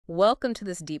Welcome to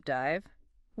this deep dive.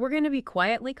 We're going to be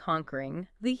quietly conquering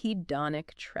the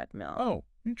hedonic treadmill. Oh,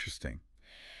 interesting.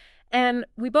 And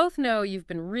we both know you've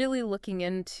been really looking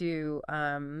into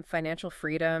financial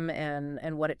freedom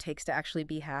and what it takes to actually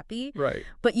be happy. Right.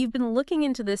 But you've been looking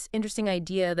into this interesting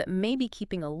idea that maybe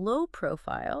keeping a low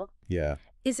profile Yeah.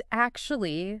 is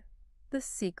actually the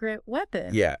secret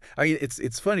weapon. Yeah. I mean,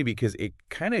 it's funny because it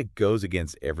kind of goes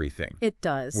against everything It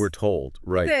does. we're told,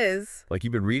 right? It is. Like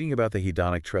you've been reading about the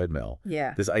hedonic treadmill.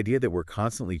 Yeah. This idea that we're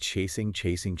constantly chasing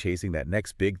that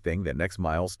next big thing, that next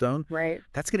milestone, Right.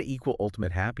 that's going to equal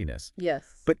ultimate happiness. Yes.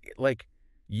 But like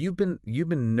you've been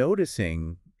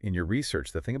noticing in your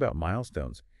research, the thing about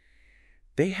milestones,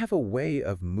 they have a way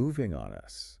of moving on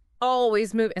us.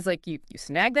 Always move. It's like you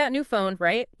snag that new phone,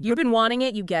 right? You've been wanting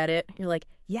it, you get it. You're like,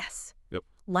 yes. Yep.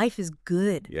 Life is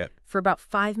good Yeah. for about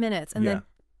 5 minutes. And then,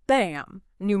 bam,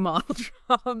 new model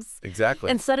drops.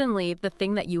 Exactly. And suddenly, the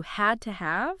thing that you had to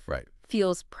have Right.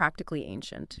 feels practically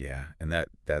ancient. Yeah, and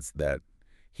that's that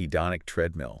hedonic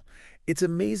treadmill. It's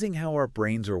amazing how our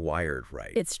brains are wired,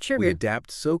 right? It's true. We adapt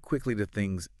so quickly to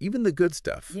things, even the good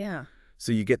stuff. Yeah.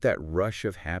 So you get that rush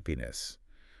of happiness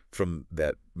from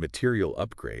that material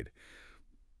upgrade.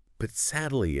 But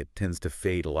sadly, it tends to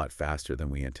fade a lot faster than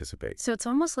we anticipate. So it's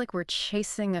almost like we're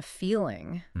chasing a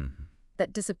feeling Mhm.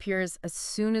 that disappears as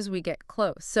soon as we get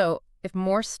close. So if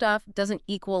more stuff doesn't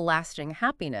equal lasting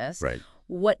happiness, Right.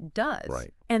 what does?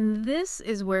 Right. And this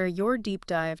is where your deep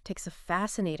dive takes a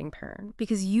fascinating turn,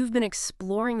 because you've been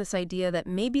exploring this idea that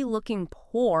maybe looking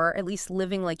poor, at least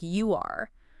living like you are,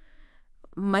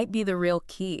 might be the real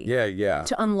key Yeah.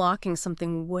 to unlocking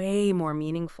something way more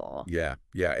meaningful. Yeah.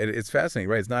 It's fascinating,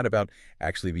 right? It's not about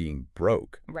actually being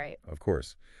broke, Right. of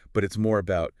course, but it's more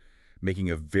about making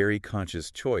a very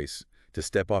conscious choice to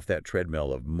step off that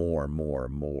treadmill of more.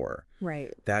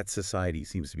 Right. That society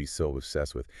seems to be so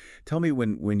obsessed with. Tell me,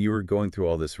 when you were going through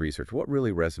all this research, what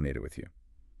really resonated with you?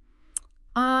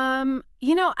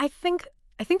 I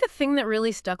think the thing that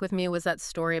really stuck with me was that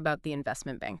story about the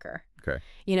investment banker. Okay.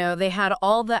 They had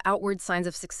all the outward signs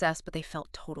of success, but they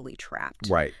felt totally trapped.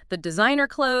 Right. The designer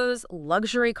clothes,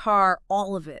 luxury car,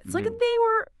 all of it. It's like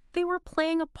they were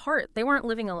playing a part. They weren't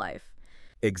living a life.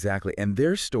 Exactly. And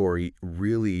their story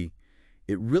really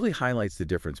highlights the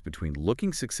difference between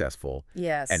looking successful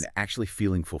Yes. and actually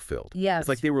feeling fulfilled. Yes. It's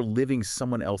like they were living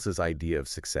someone else's idea of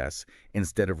success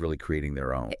instead of really creating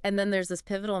their own. And then there's this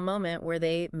pivotal moment where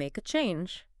they make a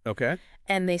change Okay.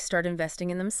 and they start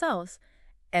investing in themselves.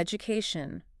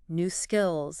 Education, new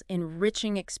skills,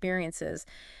 enriching experiences.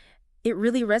 It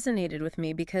really resonated with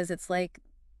me because it's like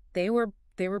they were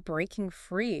breaking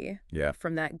free Yeah.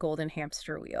 from that golden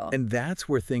hamster wheel. And that's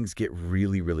where things get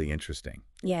really, really interesting.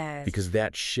 Yes. Because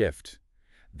that shift,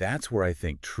 that's where I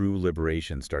think true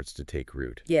liberation starts to take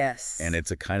root. Yes. And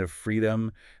it's a kind of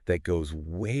freedom that goes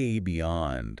way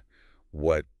beyond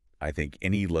what I think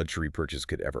any luxury purchase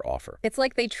could ever offer. It's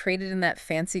like they traded in that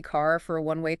fancy car for a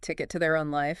one-way ticket to their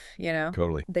own life,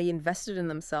 Totally. They invested in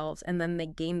themselves, and then they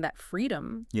gained that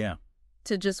freedom Yeah.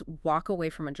 to just walk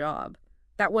away from a job.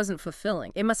 That wasn't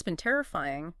fulfilling. It must have been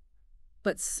terrifying,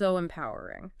 but so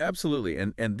empowering. Absolutely.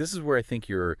 And this is where I think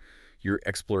your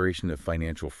exploration of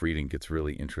financial freedom gets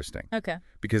really interesting. Okay.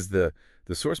 Because the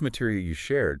source material you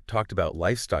shared talked about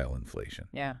lifestyle inflation,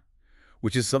 Yeah.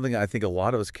 which is something I think a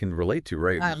lot of us can relate to,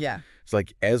 right? Yeah. It's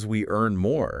like as we earn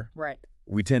more, Right.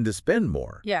 we tend to spend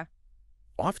more, Yeah.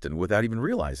 often without even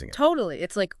realizing it. Totally.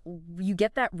 It's like you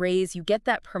get that raise, you get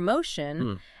that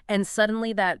promotion, and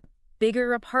suddenly that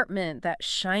bigger apartment, that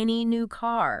shiny new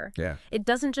car, Yeah. it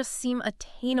doesn't just seem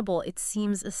attainable, it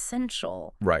seems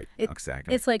essential. Right. It-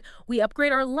 Exactly. It's like we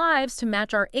upgrade our lives to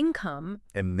match our income,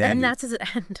 And and that's as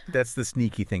it end. that's the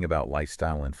sneaky thing about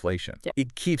lifestyle inflation. Yeah.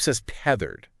 It keeps us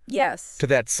tethered Yes. to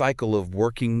that cycle of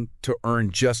working to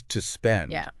earn just to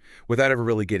spend Yeah. without ever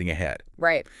really getting ahead.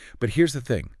 Right. But here's the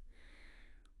thing.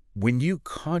 When you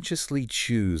consciously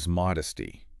choose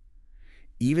modesty,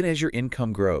 even as your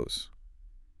income grows,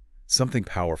 something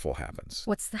powerful happens.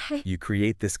 What's that? You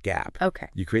create this gap. Okay.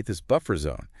 You create this buffer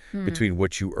zone between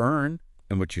what you earn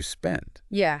and what you spend.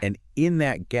 Yeah. And in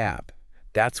that gap,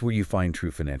 that's where you find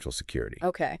true financial security.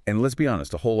 Okay. And let's be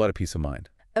honest, a whole lot of peace of mind.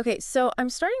 Okay, so I'm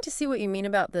starting to see what you mean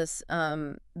about this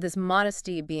this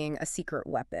modesty being a secret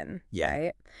weapon, Yeah.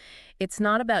 right? It's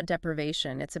not about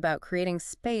deprivation. It's about creating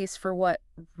space for what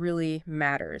really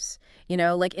matters.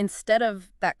 Like instead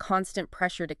of that constant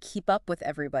pressure to keep up with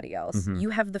everybody else,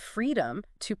 you have the freedom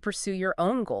to pursue your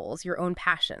own goals, your own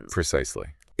passions. Precisely.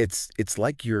 It's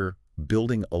like you're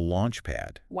building a launch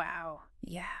pad Wow.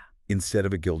 Yeah. instead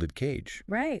of a gilded cage.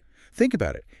 Right. Think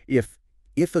about it.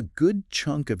 If a good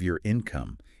chunk of your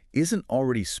income isn't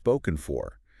already spoken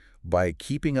for By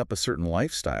keeping up a certain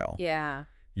lifestyle, Yeah.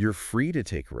 you're free to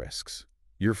take risks.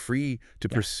 You're free to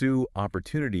Yeah. pursue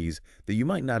opportunities that you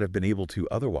might not have been able to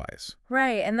otherwise.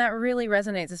 Right, and that really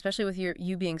resonates, especially with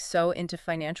you being so into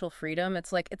financial freedom.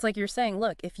 It's like you're saying,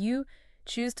 look, if you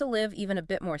choose to live even a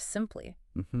bit more simply,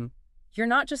 Hmm. you're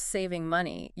not just saving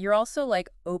money, you're also like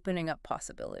opening up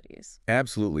possibilities.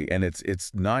 Absolutely, and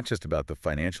it's not just about the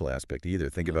financial aspect either.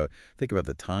 Think about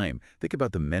the time. Think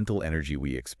about the mental energy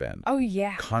we expend, Oh,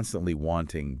 yeah. constantly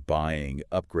wanting, buying,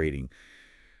 upgrading.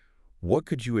 What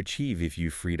could you achieve if you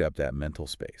freed up that mental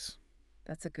space?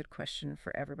 That's a good question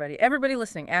for everybody. Everybody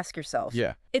listening, ask yourself.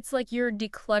 Yeah, It's like you're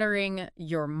decluttering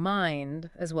your mind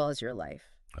as well as your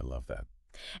life. I love that.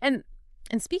 And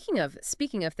and speaking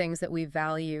of things that we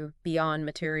value beyond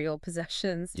material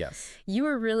possessions, Yes. you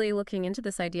were really looking into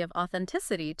this idea of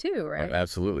authenticity too, right?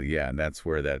 Absolutely, yeah, and that's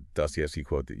where that Dostoevsky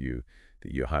quote that you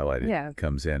highlighted Yeah.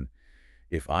 comes in.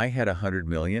 If I had 100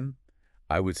 million,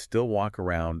 I would still walk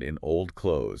around in old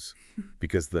clothes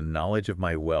because the knowledge of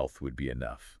my wealth would be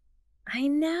enough. I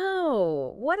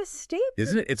know. What a statement.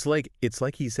 Isn't it? It's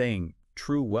like he's saying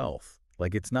true wealth.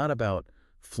 Like it's not about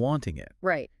flaunting it.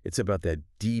 Right. It's about that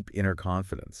deep inner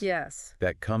confidence Yes.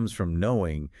 that comes from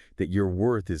knowing that your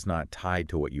worth is not tied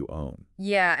to what you own.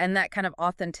 Yeah, and that kind of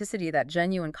authenticity, that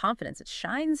genuine confidence, it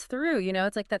shines through,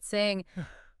 It's like that saying,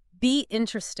 be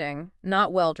interesting,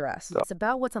 not well-dressed. It's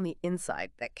about what's on the inside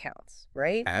that counts,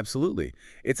 right? Absolutely.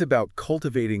 It's about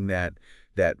cultivating that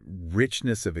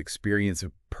richness of experience,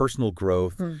 of personal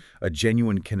growth, Hmm. a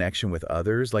genuine connection with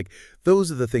others. Like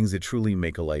those are the things that truly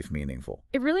make a life meaningful.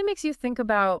 It really makes you think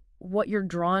about what you're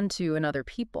drawn to in other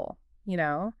people.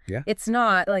 Yeah. It's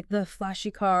not like the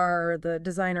flashy car or the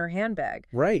designer handbag.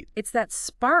 Right. It's that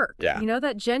spark, Yeah.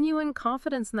 that genuine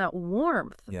confidence and that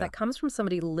warmth Yeah. that comes from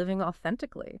somebody living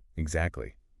authentically.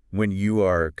 Exactly. When you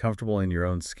are comfortable in your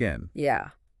own skin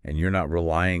Yeah, and you're not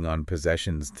relying on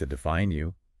possessions to define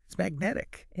you, it's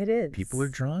magnetic. it is. People are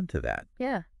drawn to that,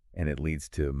 Yeah. and it leads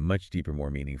to much deeper, more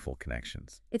meaningful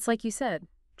connections. It's like you said,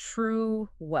 true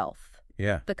wealth.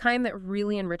 Yeah. The kind that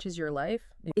really enriches your life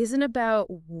isn't about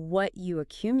what you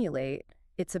accumulate.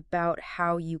 It's about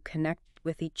how you connect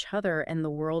with each other and the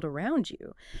world around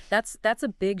you. That's a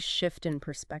big shift in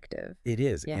perspective. It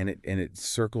is, Yeah. and it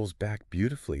circles back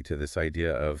beautifully to this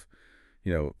idea of,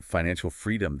 financial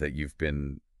freedom that you've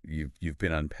been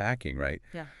unpacking, right?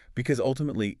 Yeah. Because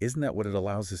ultimately, isn't that what it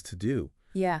allows us to do?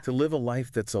 Yeah. To live a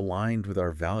life that's aligned with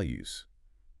our values,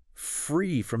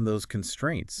 free from those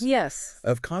constraints Yes.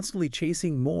 of constantly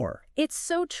chasing more. It's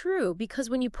so true because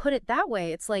when you put it that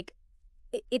way, it's like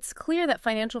it's clear that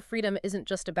financial freedom isn't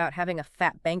just about having a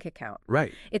fat bank account.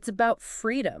 Right. It's about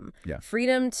freedom. Yeah.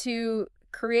 Freedom to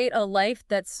create a life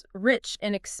that's rich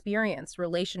in experience,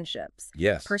 relationships,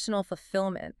 Yes. personal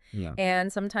fulfillment. Yeah.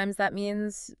 And sometimes that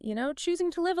means,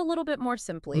 choosing to live a little bit more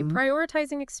simply, Mhm.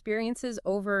 prioritizing experiences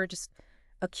over just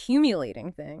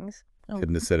accumulating things.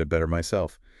 Couldn't have said it better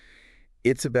myself.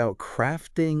 It's about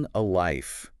crafting a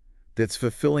life that's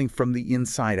fulfilling from the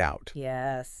inside out,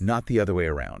 Yes. not the other way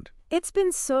around. It's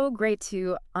been so great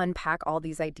to unpack all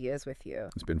these ideas with you.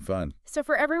 It's been fun. So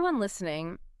for everyone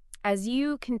listening, as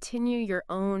you continue your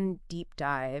own deep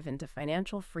dive into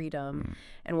financial freedom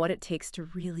and what it takes to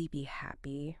really be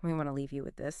happy, we want to leave you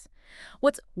with this.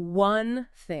 What's one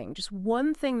thing, just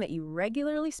one thing that you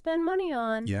regularly spend money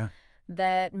on Yeah,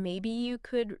 that maybe you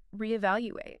could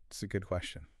reevaluate? it's a good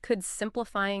question. Could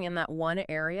simplifying in that one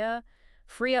area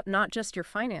free up not just your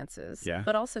finances, Yeah.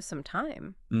 but also some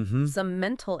time, Mm-hmm. some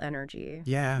mental energy,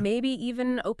 Yeah. maybe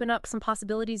even open up some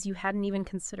possibilities you hadn't even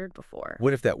considered before?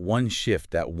 What if that one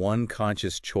shift, that one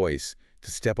conscious choice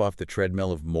to step off the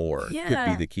treadmill of more could be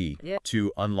Yeah. the key Yeah.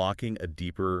 to unlocking a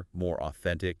deeper, more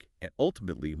authentic, and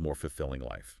ultimately more fulfilling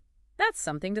life? That's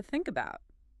something to think about.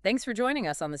 Thanks for joining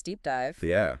us on this deep dive.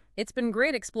 Yeah. It's been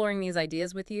great exploring these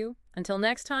ideas with you. Until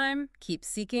next time, keep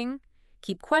seeking,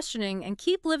 keep questioning, and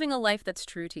keep living a life that's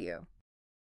true to you.